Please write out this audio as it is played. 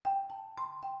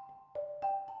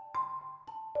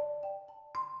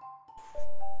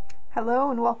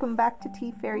Hello and welcome back to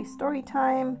Tea Fairy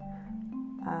Storytime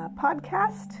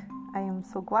podcast. I am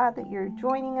so glad that you're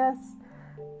joining us.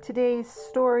 Today's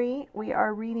story, we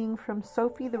are reading from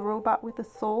Sophie the Robot with a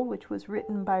Soul, which was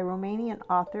written by Romanian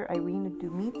author Irina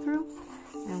Dumitru.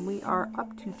 And we are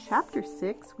up to chapter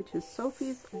 6, which is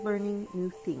Sophie's Learning New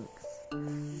Things.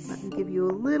 Let me give you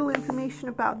a little information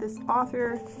about this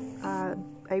author.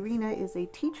 Irina is a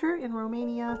teacher in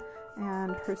Romania,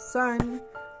 and her son,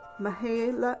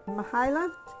 Mihaela,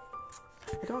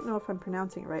 I don't know if I'm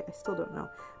pronouncing it right. I still don't know.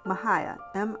 Mihai,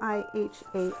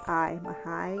 M-I-H-A-I,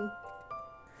 Mihai,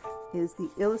 is the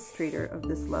illustrator of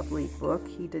this lovely book.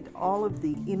 He did all of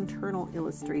the internal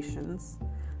illustrations.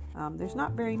 There's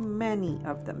not very many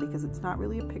of them because it's not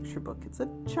really a picture book. It's a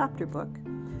chapter book,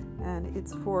 and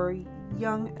it's for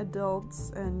young adults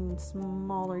and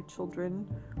smaller children,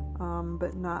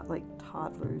 but not like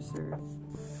toddlers or...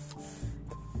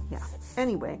 Yeah.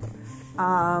 Anyway,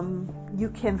 you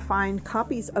can find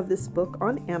copies of this book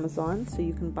on Amazon, so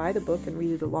you can buy the book and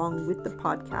read it along with the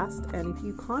podcast. And if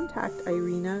you contact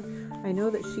Irina, I know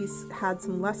that she's had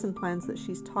some lesson plans that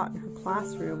she's taught in her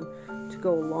classroom to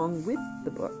go along with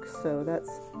the book. So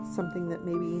that's something that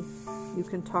maybe you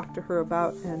can talk to her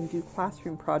about and do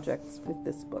classroom projects with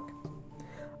this book.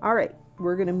 All right,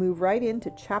 we're going to move right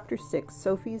into Chapter 6,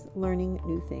 Sophie's Learning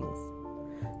New Things.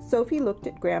 Sophie looked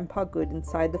at Grandpa Good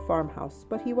inside the farmhouse,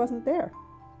 but he wasn't there.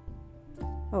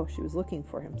 Oh, she was looking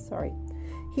for him, sorry.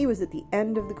 He was at the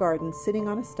end of the garden, sitting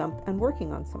on a stump and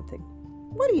working on something.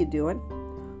 "What are you doing?"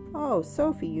 "Oh,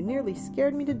 Sophie, you nearly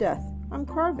scared me to death. I'm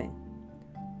carving."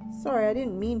 "Sorry, I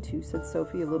didn't mean to," said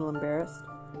Sophie, a little embarrassed.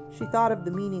 She thought of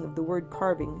the meaning of the word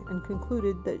carving and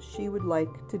concluded that she would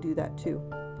like to do that too.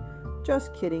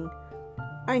 "Just kidding.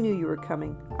 I knew you were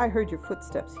coming. I heard your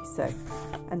footsteps," he said,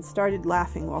 and started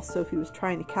laughing while Sophie was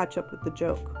trying to catch up with the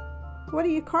joke. "What are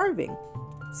you carving?"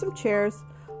 "Some chairs.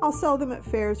 I'll sell them at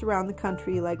fairs around the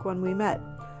country like when we met.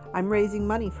 I'm raising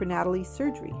money for Natalie's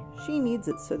surgery. She needs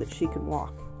it so that she can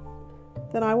walk."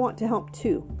 "Then I want to help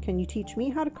too. Can you teach me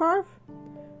how to carve?"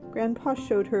 Grandpa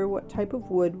showed her what type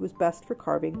of wood was best for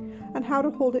carving and how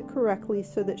to hold it correctly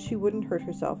so that she wouldn't hurt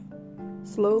herself,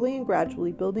 slowly and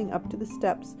gradually building up to the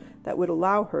steps that would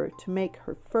allow her to make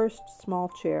her first small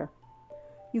chair.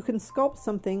 "You can sculpt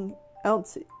something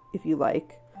else if you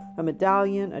like, a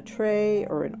medallion, a tray,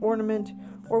 or an ornament,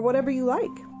 or whatever you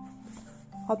like."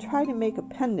 "I'll try to make a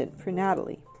pendant for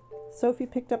Natalie." Sophie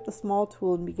picked up the small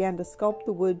tool and began to sculpt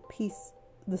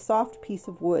the soft piece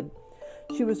of wood.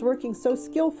 She was working so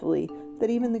skillfully that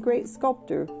even the great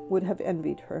sculptor would have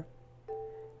envied her.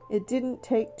 It didn't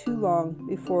take too long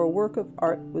before a work of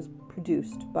art was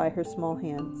produced by her small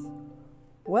hands.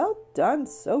 "Well done,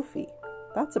 Sophie.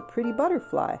 That's a pretty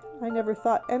butterfly. I never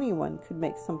thought anyone could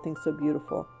make something so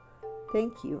beautiful."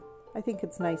 "Thank you. I think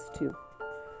it's nice too."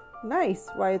 "Nice?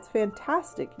 Why, it's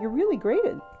fantastic. You're really great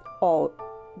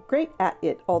at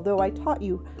it, although I taught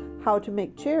you how to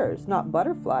make chairs, not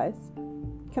butterflies."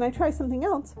 "Can I try something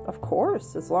else?" "Of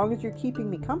course, as long as you're keeping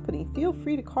me company. Feel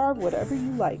free to carve whatever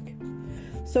you like."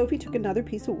 Sophie took another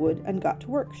piece of wood and got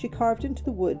to work. She carved into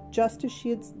the wood just as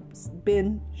she had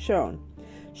been shown.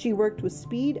 She worked with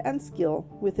speed and skill,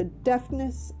 with a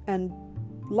deftness and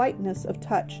lightness of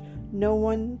touch no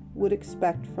one would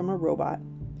expect from a robot.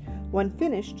 When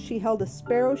finished, she held a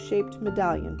sparrow-shaped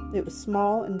medallion. It was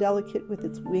small and delicate with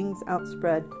its wings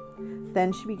outspread.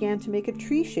 Then she began to make a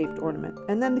tree-shaped ornament,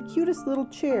 and then the cutest little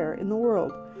chair in the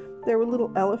world. There were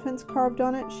little elephants carved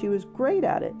on it. She was great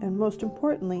at it, and most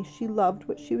importantly, she loved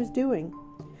what she was doing.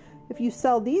 "If you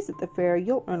sell these at the fair,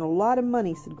 you'll earn a lot of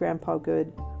money," said Grandpa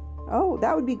Good. "Oh,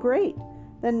 that would be great.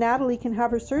 Then Natalie can have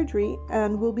her surgery,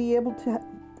 and we'll be able to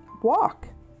walk."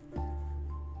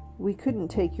 "We couldn't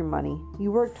take your money.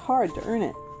 You worked hard to earn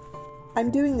it." "I'm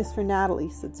doing this for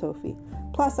Natalie," said Sophie.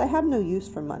 "Plus, I have no use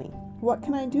for money. What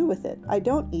can I do with it? I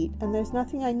don't eat, and there's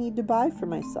nothing I need to buy for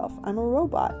myself. I'm a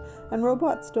robot, and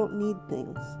robots don't need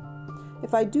things.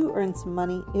 If I do earn some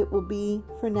money, it will be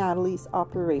for Natalie's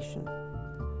operation."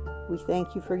 "We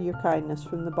thank you for your kindness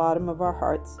from the bottom of our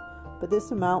hearts, but this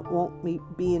amount won't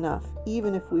be enough.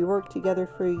 Even if we work together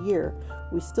for a year,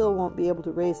 we still won't be able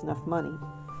to raise enough money."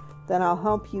 "Then I'll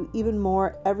help you even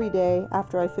more every day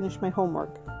after I finish my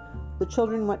homework." The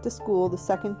children went to school the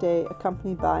second day,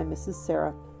 accompanied by Mrs.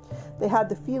 Sarah. They had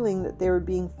the feeling that they were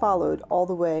being followed all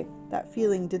the way. That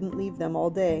feeling didn't leave them all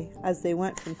day, as they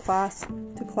went from class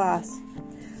to class.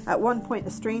 At one point,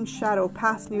 a strange shadow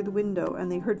passed near the window, and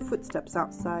they heard footsteps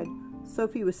outside.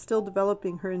 Sophie was still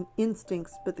developing her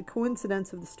instincts, but the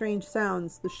coincidence of the strange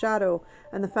sounds, the shadow,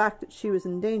 and the fact that she was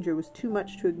in danger was too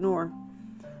much to ignore.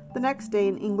 The next day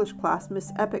in English class,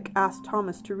 Miss Epic asked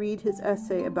Thomas to read his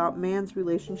essay about man's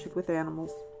relationship with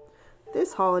animals.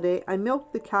 This holiday, I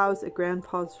milked the cows at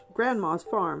Grandma's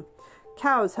farm.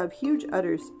 Cows have huge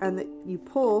udders, and that you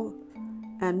pull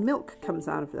and milk comes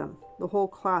out of them. The whole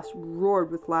class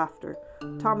roared with laughter.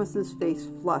 Thomas's face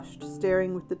flushed,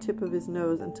 staring with the tip of his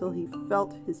nose until he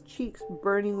felt his cheeks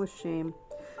burning with shame.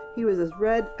 He was as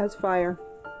red as fire,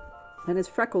 and his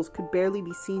freckles could barely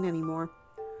be seen anymore.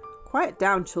 "Quiet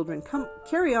down, children. Come,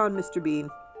 carry on, Mr. Bean."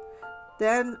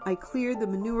 Then I cleared the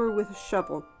manure with a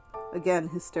shovel. Again,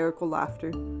 hysterical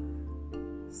laughter.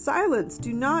 "Silence!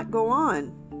 Do not go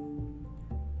on."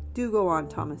 "Do go on,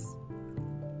 Thomas."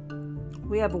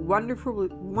 "We have a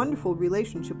wonderful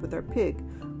relationship with our pig.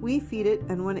 We feed it,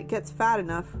 and when it gets fat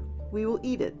enough, we will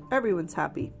eat it. Everyone's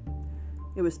happy."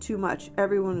 It was too much.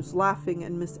 Everyone was laughing,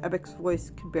 and Miss Ebbick's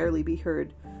voice could barely be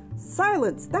heard.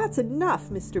 "Silence! That's enough,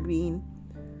 Mr. Bean."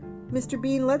 "Mr.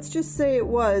 Bean, let's just say it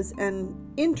was an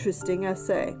interesting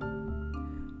essay."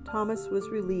 Thomas was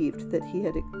relieved that he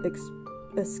had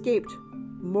escaped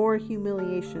more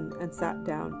humiliation and sat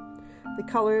down. The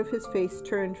color of his face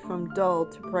turned from dull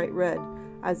to bright red,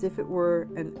 as if it were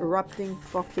an erupting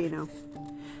volcano.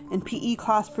 In PE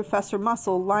class, Professor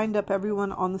Muscle lined up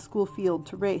everyone on the school field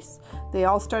to race. They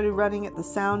all started running at the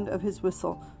sound of his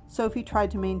whistle. Sophie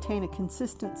tried to maintain a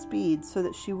consistent speed so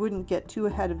that she wouldn't get too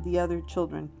ahead of the other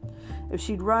children. If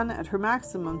she'd run at her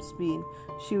maximum speed,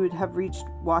 she would have reached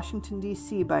Washington,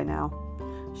 D.C. by now.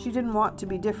 She didn't want to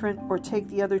be different or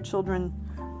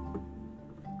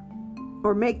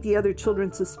make the other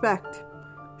children suspect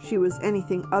she was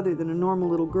anything other than a normal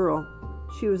little girl.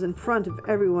 She was in front of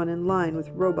everyone in line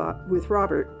with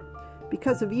Robert.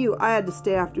 "Because of you, I had to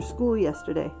stay after school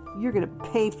yesterday. You're going to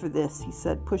pay for this," he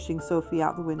said, pushing Sophie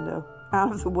out of the way.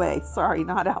 Out of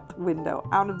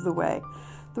the way.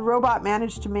 The robot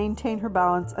managed to maintain her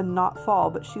balance and not fall,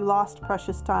 but she lost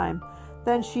precious time.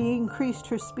 Then she increased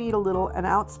her speed a little and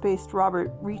outspaced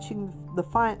Robert, reaching the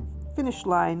finish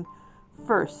line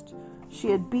first.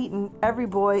 She had beaten every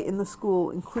boy in the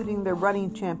school, including their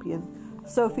running champion.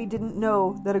 Sophie didn't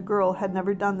know that a girl had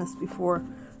never done this before.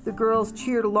 The girls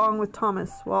cheered along with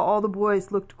Thomas, while all the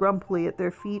boys looked grumpily at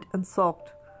their feet and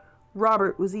sulked.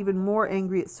 Robert was even more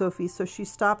angry at Sophie, so she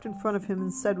stopped in front of him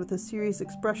and said with a serious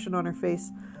expression on her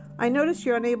face, "I notice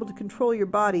you're unable to control your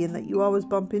body and that you always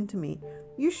bump into me.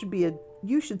 You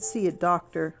should see a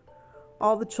doctor."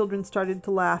 All the children started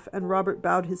to laugh, and Robert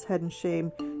bowed his head in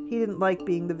shame. He didn't like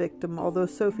being the victim, although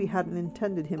Sophie hadn't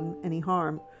intended him any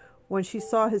harm. When she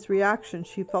saw his reaction,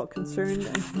 she felt concern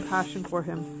and compassion for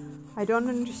him. "I don't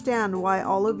understand why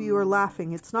all of you are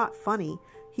laughing. It's not funny.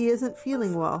 He isn't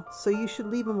feeling well, so you should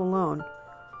leave him alone."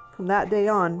 From that day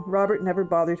on, Robert never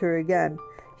bothered her again.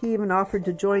 He even offered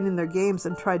to join in their games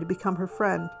and tried to become her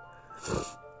friend.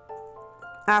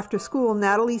 After school,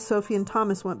 Natalie, Sophie, and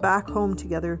Thomas went back home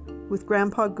together with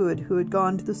Grandpa Good, who had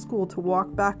gone to the school to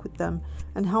walk back with them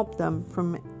and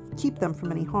keep them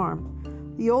from any harm.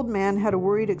 The old man had a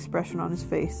worried expression on his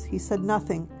face. He said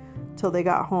nothing till they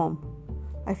got home.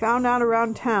 "I found out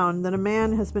around town that a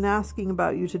man has been asking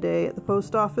about you today at the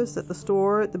post office, at the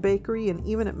store, at the bakery, and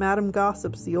even at Madame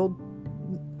Gossip's,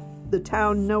 the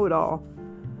town know-it-all.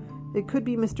 It could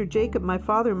be Mr. Jacob. My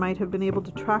father might have been able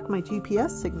to track my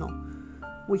GPS signal.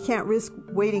 We can't risk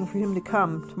waiting for him to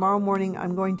come. Tomorrow morning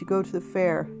I'm going to go to the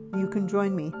fair. You can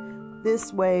join me.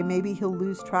 This way maybe he'll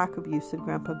lose track of you," said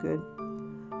Grandpa Good.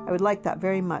 "I would like that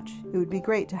very much. It would be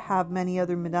great to have many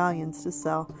other medallions to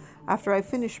sell. After I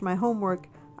finish my homework,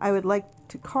 I would like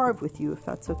to carve with you, if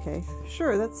that's okay."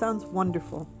 "Sure, that sounds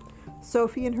wonderful."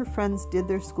 Sophie and her friends did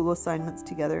their school assignments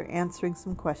together, answering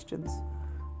some questions.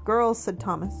 "Girls," said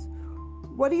Thomas,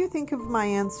 "what do you think of my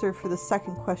answer for the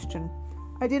second question?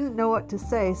 I didn't know what to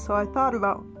say, so I thought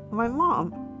about my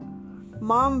mom.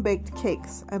 Mom baked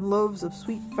cakes and loaves of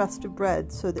sweet festive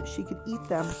bread so that she could eat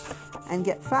them and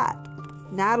get fat."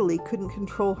 Natalie couldn't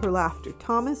control her laughter.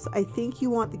 "Thomas, I think you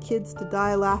want the kids to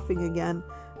die laughing again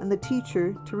and the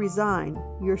teacher to resign.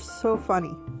 You're so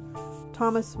funny."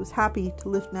 Thomas was happy to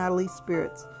lift Natalie's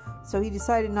spirits, so he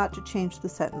decided not to change the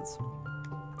sentence.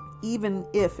 Even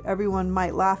if everyone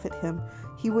might laugh at him,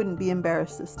 he wouldn't be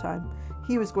embarrassed this time.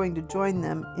 He was going to join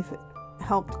them if it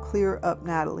helped cheer up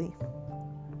Natalie.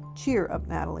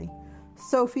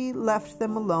 Sophie left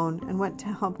them alone and went to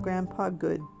help Grandpa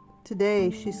Good. Today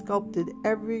she sculpted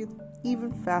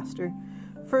even faster.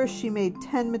 First she made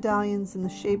 10 medallions in the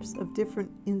shapes of different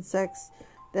insects,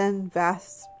 then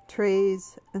vast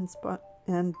trays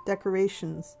and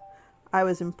decorations.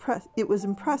 It was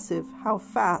impressive how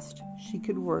fast she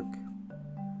could work.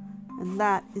 And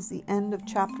that is the end of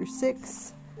chapter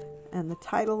 6. And the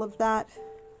title of that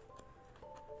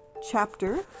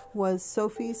chapter was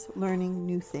Sophie's Learning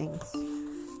New Things.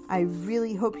 I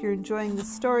really hope you're enjoying the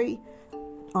story.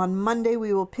 On Monday,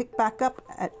 we will pick back up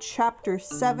at chapter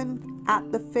 7, At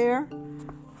the Fair.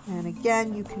 And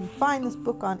again, you can find this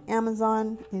book on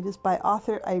Amazon. It is by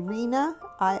author Irina,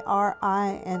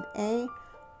 Irina,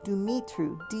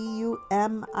 Dumitru,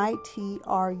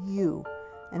 Dumitru.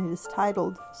 And it is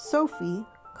titled Sophie,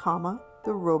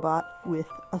 the Robot with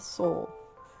a Soul.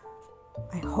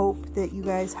 I hope that you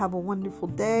guys have a wonderful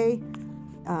day.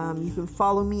 You can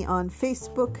follow me on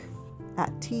Facebook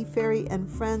at Tea Fairy and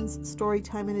Friends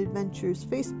Storytime and Adventures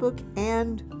Facebook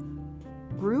and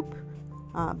group,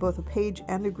 both a page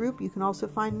and a group. You can also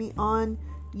find me on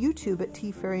YouTube at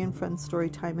Tea Fairy and Friends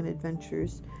Storytime and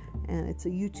Adventures, and it's a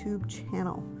YouTube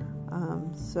channel.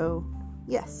 So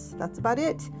yes, that's about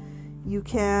it. You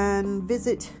can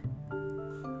visit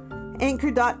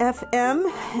Anchor.fm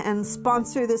and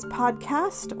sponsor this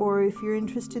podcast, or if you're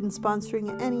interested in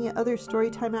sponsoring any other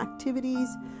storytime activities,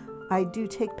 I do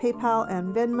take PayPal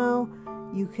and Venmo.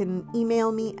 You can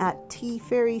email me at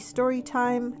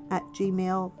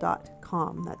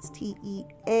teafairystorytime@gmail.com. That's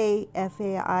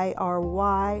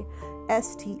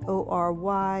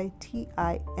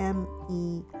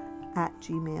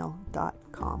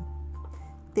teafairystorytime@gmail.com.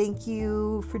 Thank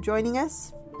you for joining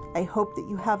us. I hope that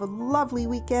you have a lovely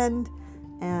weekend,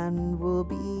 and we'll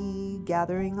be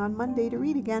gathering on Monday to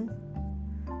read again.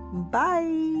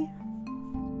 Bye!